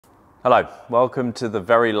Hello, welcome to the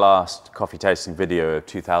very last coffee tasting video of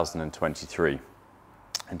 2023.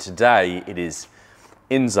 And today it is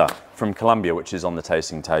Inzá from Colombia, which is on the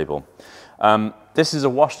tasting table. This is a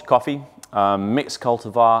washed coffee, mixed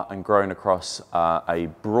cultivar and grown across a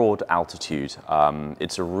broad altitude.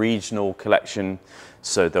 It's a regional collection,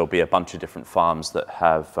 so there'll be a bunch of different farms that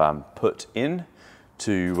have put in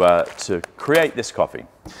to create this coffee.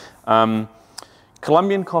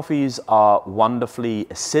 Colombian coffees are wonderfully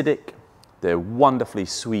acidic, they're wonderfully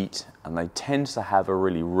sweet, and they tend to have a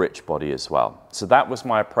really rich body as well. So that was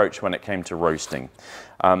my approach when it came to roasting.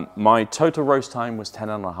 My total roast time was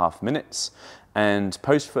 10.5 minutes, and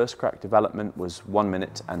post first crack development was 1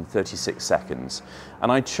 minute and 36 seconds.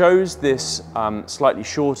 And I chose this slightly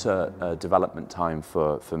shorter development time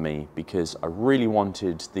for me because I really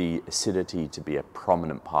wanted the acidity to be a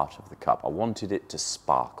prominent part of the cup. I wanted it to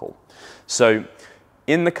sparkle. So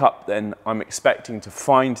in the cup then, I'm expecting to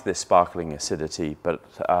find this sparkling acidity,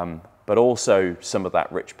 but also some of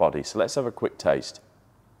that rich body. So let's have a quick taste.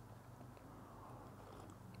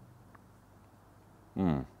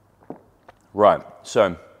 Right,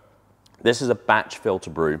 so this is a batch filter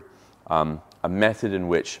brew, a method in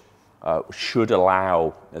which should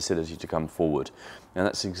allow acidity to come forward. And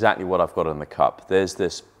that's exactly what I've got in the cup. There's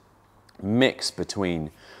this mix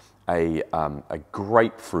between a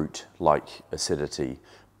grapefruit-like acidity,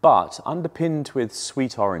 but underpinned with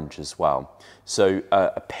sweet orange as well. So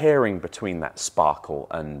a pairing between that sparkle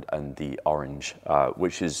and the orange,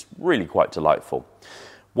 which is really quite delightful.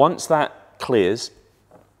 Once that clears,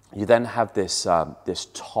 you then have this this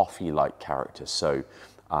toffee-like character, so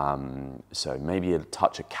maybe a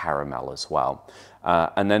touch of caramel as well.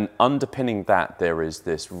 And then underpinning that, there is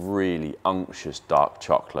this really unctuous dark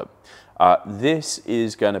chocolate. This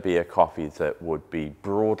is going to be a coffee that would be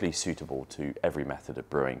broadly suitable to every method of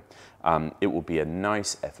brewing. It will be a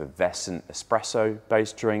nice effervescent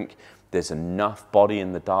espresso-based drink. There's enough body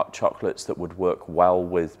in the dark chocolates that would work well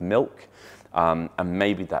with milk. And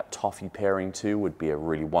maybe that toffee pairing too would be a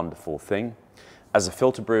really wonderful thing. As a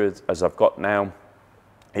filter brewer, as I've got now,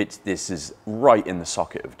 this is right in the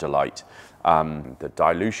socket of delight. The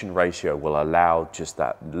dilution ratio will allow just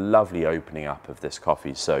that lovely opening up of this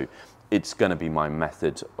coffee. So it's going to be my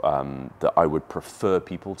method that I would prefer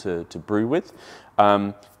people to brew with.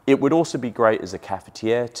 It would also be great as a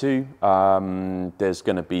cafetiere too. There's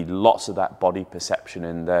going to be lots of that body perception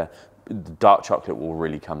in there. The dark chocolate will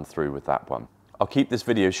really come through with that one. I'll keep this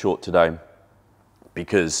video short today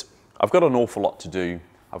because I've got an awful lot to do.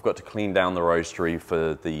 I've got to clean down the roastery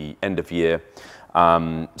for the end of year.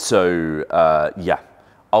 Yeah,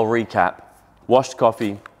 I'll recap. Washed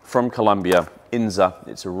coffee from Colombia, Inzá.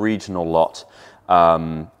 It's a regional lot.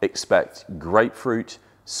 Expect grapefruit,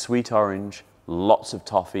 sweet orange, lots of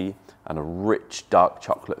toffee, and a rich dark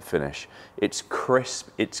chocolate finish. It's crisp,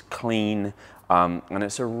 it's clean, and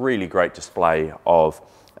it's a really great display of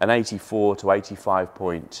an 84 to 85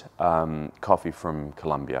 point coffee from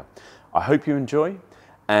Colombia. I hope you enjoy,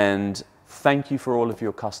 and thank you for all of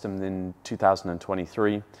your custom in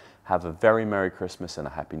 2023. Have a very Merry Christmas and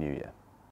a Happy New Year.